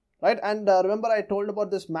 right? And remember, I told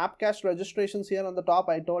about this map cache registrations here on the top.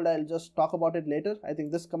 I told I'll just talk about it later. I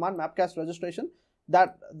think this command, map cache registration,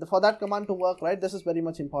 that for that command to work, right, this is very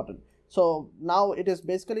much important. So now it is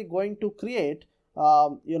basically going to create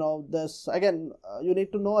this again. You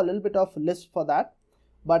need to know a little bit of Lisp for that.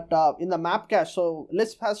 But in the map cache, so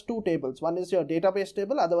Lisp has two tables. One is your database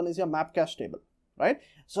table, other one is your map cache table, right?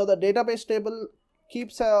 So the database table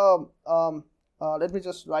keeps let me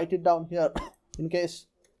just write it down here in case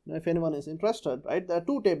if anyone is interested, right? There are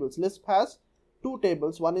two tables. Lisp has two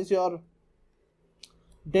tables. One is your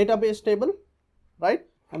database table, right?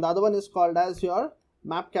 And the other one is called as your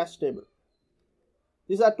map cache table.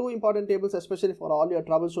 These are two important tables, especially for all your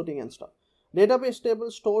troubleshooting and stuff. Database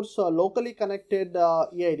table stores locally connected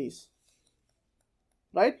EIDs,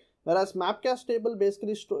 right? Whereas map cache table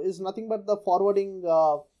basically is nothing but the forwarding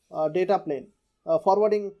data plane,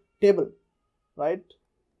 forwarding table, right?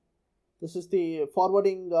 This is the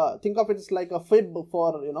forwarding, think of it as like a fib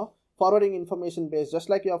for, forwarding information base, just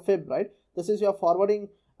like your fib, right? This is your forwarding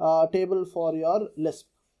table for your Lisp,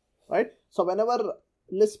 right? So whenever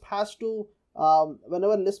Lisp has to,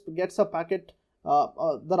 whenever Lisp gets a packet,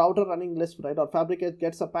 the router running Lisp, right, or Fabric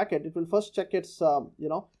gets a packet, it will first check its, for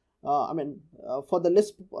the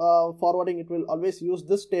Lisp forwarding, it will always use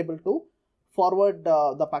this table to forward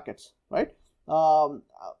the packets, right? Now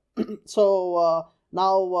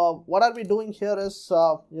what are we doing here is,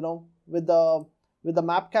 with the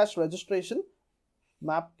map cache registration,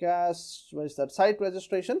 map cache, where is that, site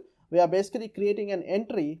registration, we are basically creating an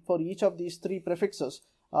entry for each of these three prefixes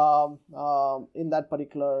in that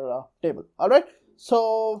particular table. All right,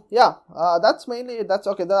 so yeah, that's mainly, that's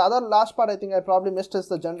okay. The other last part I think I probably missed is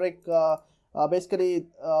the generic, basically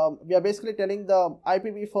we are basically telling the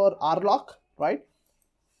IPv4 RLock, right?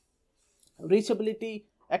 Reachability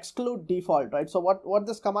exclude default, right? So what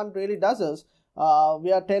this command really does is,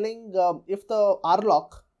 we are telling if the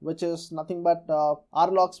RLock, which is nothing but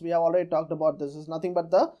RLocks, we have already talked about this, is nothing but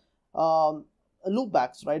the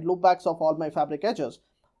loopbacks, right? Loopbacks of all my fabric edges.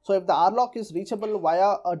 So if the RLock is reachable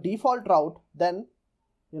via a default route, then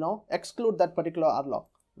exclude that particular RLock,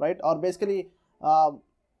 right? Or basically tell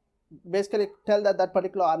that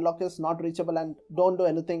particular RLock is not reachable and don't do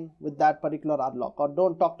anything with that particular RLock, or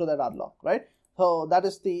don't talk to that RLock, right? So that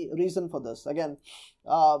is the reason for this. Again,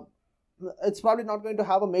 it's probably not going to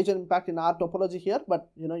have a major impact in our topology here, but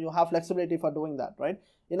you have flexibility for doing that, right?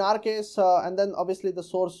 In our case, and then obviously the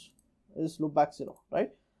source is loopback 0,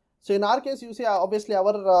 right? So in our case, you see, obviously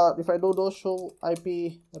our, if I do those show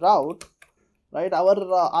IP route, right, our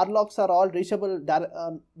RLocks are all reachable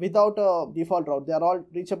without a default route. They are all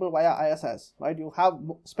reachable via ISS, right? You have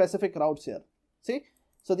specific routes here. See,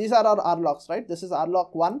 so these are our RLocks, right? This is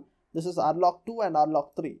RLock 1, this is RLock 2 and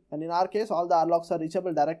RLock 3. And in our case, all the RLocks are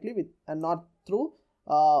reachable directly with and not through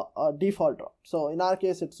a default route. So in our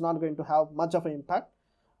case, it's not going to have much of an impact,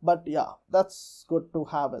 but yeah, that's good to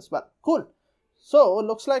have as well. Cool. So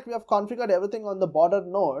looks like we have configured everything on the border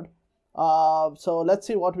node. So let's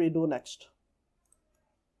see what we do next.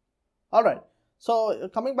 All right. So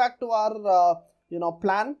coming back to our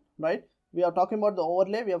plan, right? We are talking about the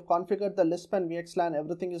overlay. We have configured the Lisp and VXLAN.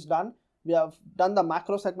 Everything is done. We have done the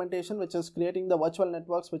macro segmentation, which is creating the virtual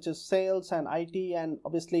networks, which is sales and IT, and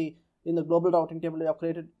obviously in the global routing table we have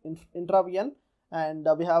created intra-VN, and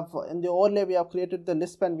we have in the overlay we have created the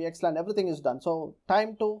LISP and VXLAN. Everything is done. So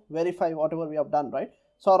time to verify whatever we have done, right?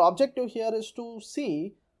 So our objective here is to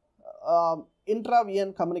see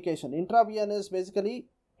intra-VN communication. Intra-VN is basically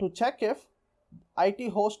to check if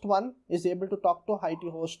IT host 1 is able to talk to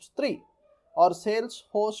IT host 3, or sales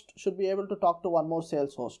host should be able to talk to one more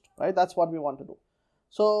sales host, right? That's what we want to do.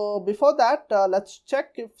 So before that, let's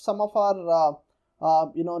check if some of our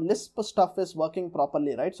LISP stuff is working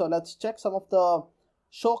properly, right? So let's check some of the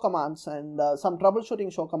show commands and some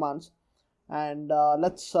troubleshooting show commands, and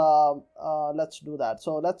let's do that.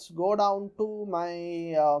 So let's go down to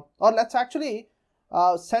my or let's actually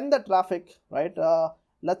send the traffic, right?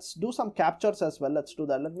 Let's do some captures as well. Let's do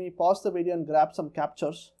that. Let me pause the video and grab some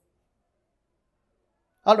captures.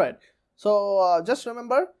 All right, so just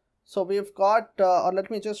remember, so we've got or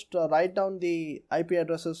let me just write down the IP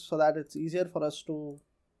addresses so that it's easier for us to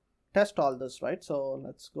test all this, right? So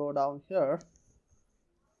let's go down here.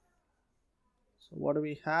 So what do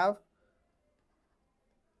we have?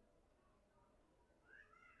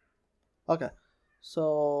 Okay,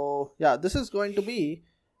 so yeah, this is going to be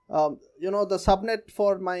the subnet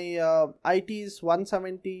for my IT is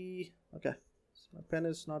 170. Okay, so my pen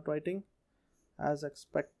is not writing as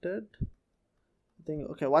expected. I think,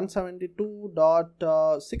 okay,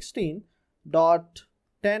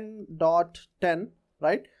 172.16.10.10,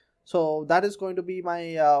 right? So that is going to be my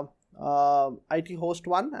IT host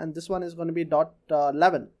 1, and this one is going to be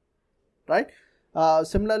 .11, right?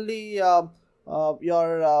 Similarly, your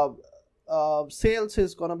sales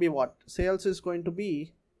is going to be what? Sales is going to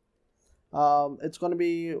be it's going to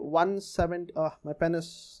be 170. My pen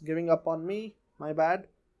is giving up on me, my bad.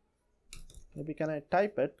 Maybe can I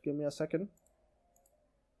type it? Give me a second.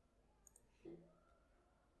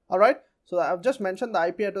 All right, so I've just mentioned the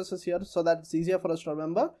IP addresses here so that it's easier for us to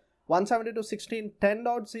remember.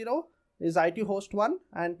 172.16.10.0 is IT host 1,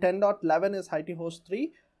 and 10.11 is IT host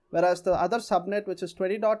 3, whereas the other subnet, which is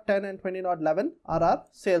 20.10 and 20.11, are our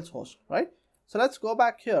sales host, right? So let's go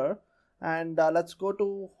back here and let's go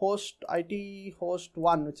to host IT host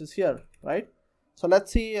 1, which is here, right? So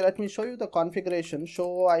let's see, let me show you the configuration.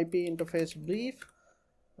 Show IP interface brief.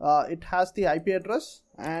 It has the IP address,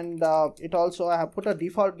 and it also, I have put a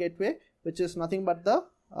default gateway, which is nothing but the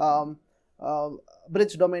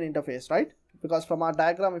bridge domain interface, right? Because from our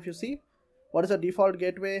diagram, if you see, what is a default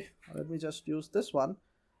gateway? Let me just use this one.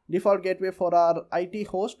 Default gateway for our IT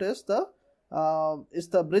host is the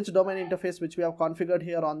bridge domain interface, which we have configured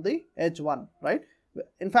here on the edge 1, right?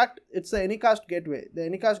 In fact, it's the Anycast gateway. The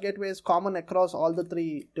Anycast gateway is common across all the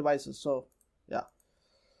 3 devices. So yeah.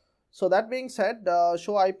 So that being said,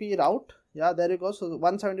 show IP route. Yeah, there you go. So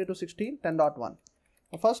 172.16.10.1.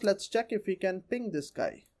 First, let's check if we can ping this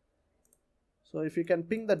guy. So if you can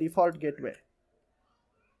ping the default gateway,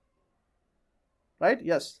 right?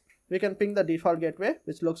 Yes, we can ping the default gateway,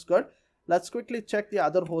 which looks good. Let's quickly check the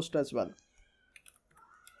other host as well.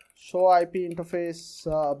 Show IP interface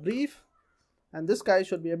brief, and this guy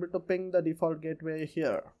should be able to ping the default gateway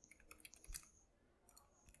here.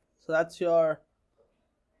 So that's your,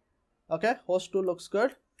 okay, host 2 looks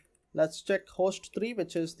good. Let's check host 3,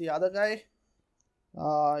 which is the other guy.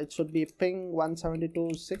 It should be ping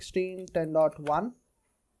 172.16.10.1.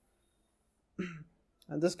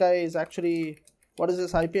 And this guy is actually, what is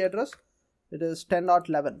his IP address? It is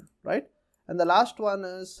 10.11, right? And the last one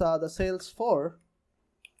is the sales 4.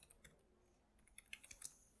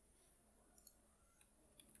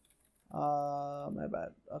 My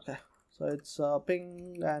bad. Okay, so it's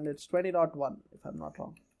ping and it's 20.1 if I'm not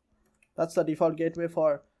wrong. That's the default gateway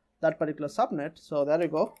for that particular subnet. So there you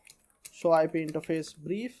go. Show IP interface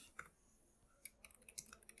brief.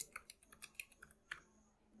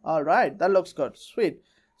 All right, that looks good. Sweet.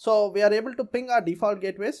 So we are able to ping our default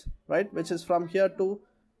gateways, right, which is from here to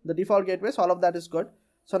the default gateways. All of that is good.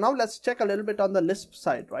 So now let's check a little bit on the LISP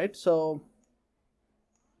side, right? So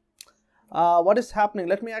what is happening?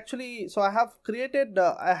 Let me actually, so I have created,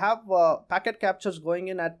 I have packet captures going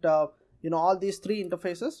in at all these 3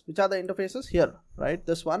 interfaces. Which are the interfaces here, right?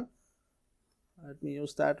 This one, let me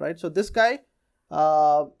use that, right? So this guy,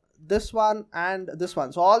 this one, and this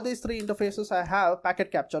one. So all these 3 interfaces, I have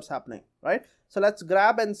packet captures happening, right? So let's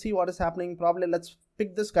grab and see what is happening. Probably let's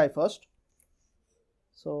pick this guy first.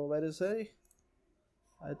 So where is he?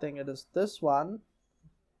 I think it is this one.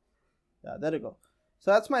 Yeah, there you go.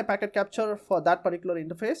 So that's my packet capture for that particular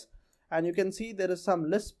interface. And you can see there is some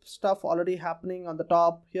LISP stuff already happening on the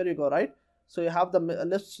top. Here you go, right? So you have the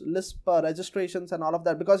LISP registrations and all of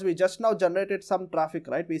that, because we just now generated some traffic,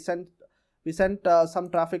 right? We sent we sent some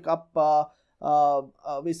traffic up,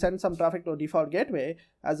 we sent some traffic to a default gateway.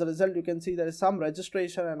 As a result, you can see there is some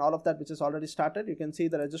registration and all of that which is already started. You can see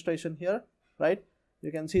the registration here, right?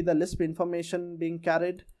 You can see the LISP information being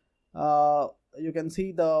carried. You can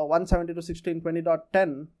see the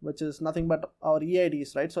 172.16.20.10, which is nothing but our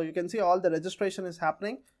EIDs, right? So you can see all the registration is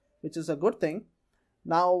happening, which is a good thing.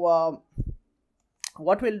 Now,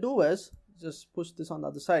 what we'll do is just push this on the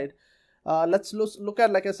other side. Let's look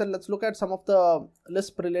at, like I said, let's look at some of the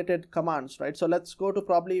LISP related commands, right? So let's go to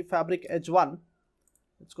probably Fabric Edge 1.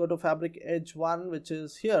 Let's go to Fabric Edge 1, which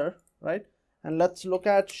is here, right? And let's look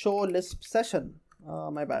at show LISP session.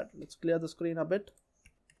 My bad. Let's clear the screen a bit.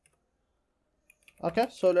 Okay,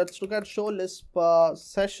 so let's look at show LISP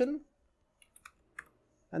session.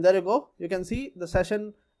 And there you go. You can see the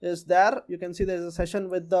session is there. You can see there is a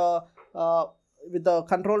session with the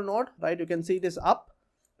control node, right? You can see it is up,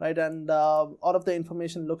 right? And all of the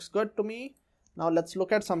information looks good to me. Now let's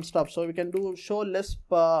look at some stuff. So we can do show LISP.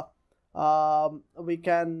 We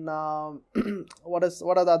can what are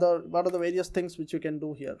the various things which you can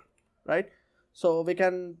do here, right? So we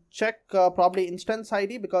can check probably instance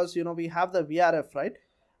ID, because we have the VRF, right?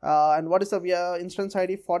 And what is the instance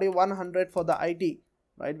ID? 4100 for the ID,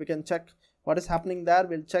 right? We can check what is happening there.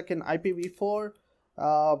 We'll check in IPv4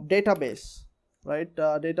 database, right?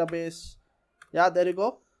 Database, yeah, there you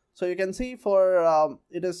go. So you can see for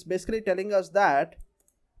it is basically telling us that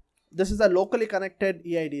this is a locally connected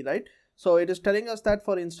EID, right? So it is telling us that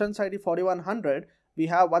for instance ID 4100, we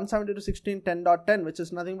have 172.16.10.10, which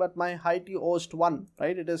is nothing but my IT host 1,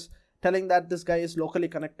 right? It is telling that this guy is locally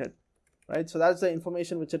connected, right? So that's the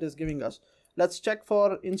information which it is giving us. Let's check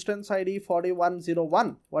for instance ID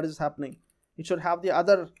 4101. What is happening? It should have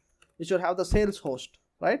the sales host,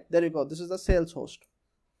 right? There you go. This is the sales host.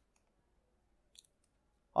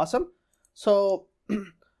 Awesome. So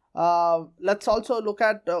let's also look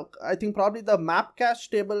at, I think probably the map cache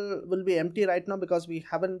table will be empty right now because we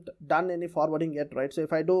haven't done any forwarding yet, right? So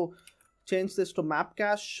if I do change this to map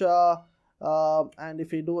cache and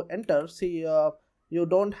if we do enter, see you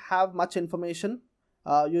don't have much information.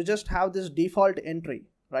 You just have this default entry,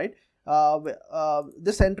 right?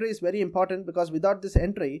 This entry is very important because without this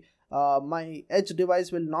entry, my edge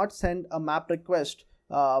device will not send a map request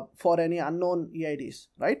for any unknown EIDs,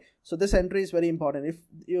 right? So this entry is very important. If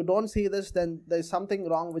you don't see this, then there is something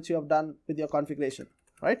wrong which you have done with your configuration,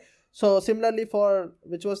 right? So similarly for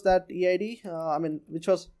which was that EID, which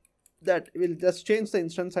was that, we'll just change the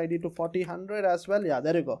instance ID to 4000 as well. Yeah,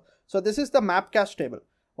 there you go. So this is the map cache table.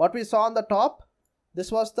 What we saw on the top,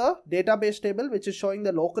 this was the database table, which is showing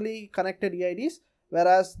the locally connected EIDs,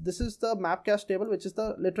 whereas this is the map cache table, which is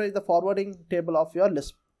the literally the forwarding table of your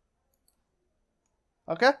LISP.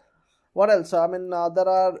 Okay, what else?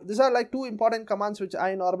 These are like two important commands which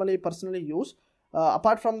I normally personally use.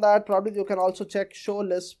 Apart from that, probably you can also check show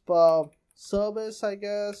LISP service, I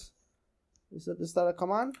guess. Is that a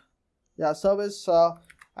command? Yeah, service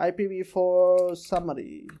IPv4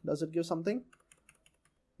 summary. Does it give something?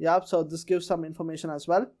 Yeah, so this gives some information as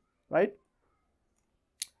well, right?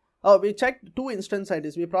 Oh, we checked two instance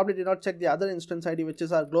IDs. We probably did not check the other instance ID, which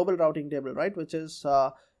is our global routing table, right? Which is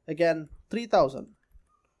again 3000.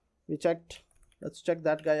 We checked. Let's check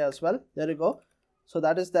that guy as well. There you go. So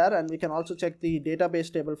that is there, and we can also check the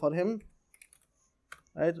database table for him,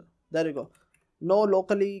 right? There you go. No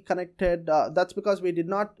locally connected. That's because we did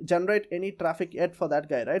not generate any traffic yet for that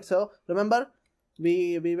guy, right? So remember,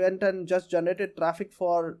 we went and just generated traffic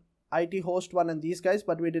for IT host 1 and these guys,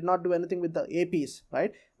 but we did not do anything with the APs,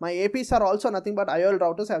 right? My APs are also nothing but IOL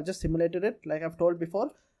routers. I've just simulated it like I've told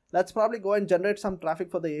before. Let's probably go and generate some traffic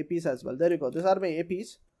for the APs as well. There you go. These are my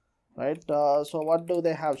APs, right? So what do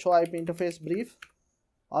they have? Show IP interface brief.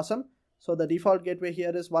 Awesome. So the default gateway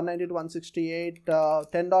here is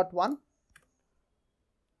 192.168.10.1.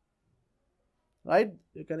 Right,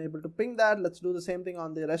 you can able to ping that. Let's do the same thing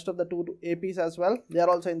on the rest of the two APs as well. They are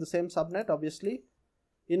also in the same subnet, obviously.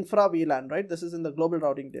 Infra VLAN, right? This is in the global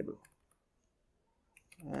routing table.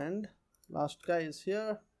 And last guy is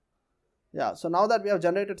here. Yeah, so now that we have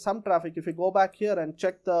generated some traffic, if you go back here and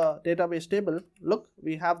check the database table, look,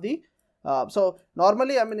 we have the so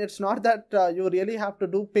normally, it's not that you really have to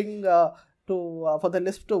do ping for the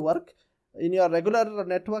LISP to work. In your regular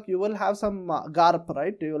network, you will have some GARP,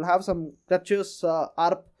 right? You will have some gratuitous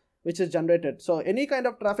ARP which is generated. So any kind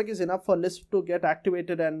of traffic is enough for LISP to get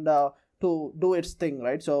activated and to do its thing,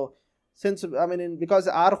 right? So since because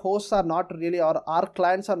our hosts are not really, or our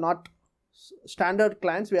clients are not standard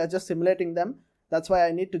clients, we are just simulating them. That's why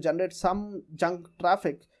I need to generate some junk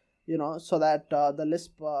traffic, so that the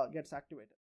LISP gets activated.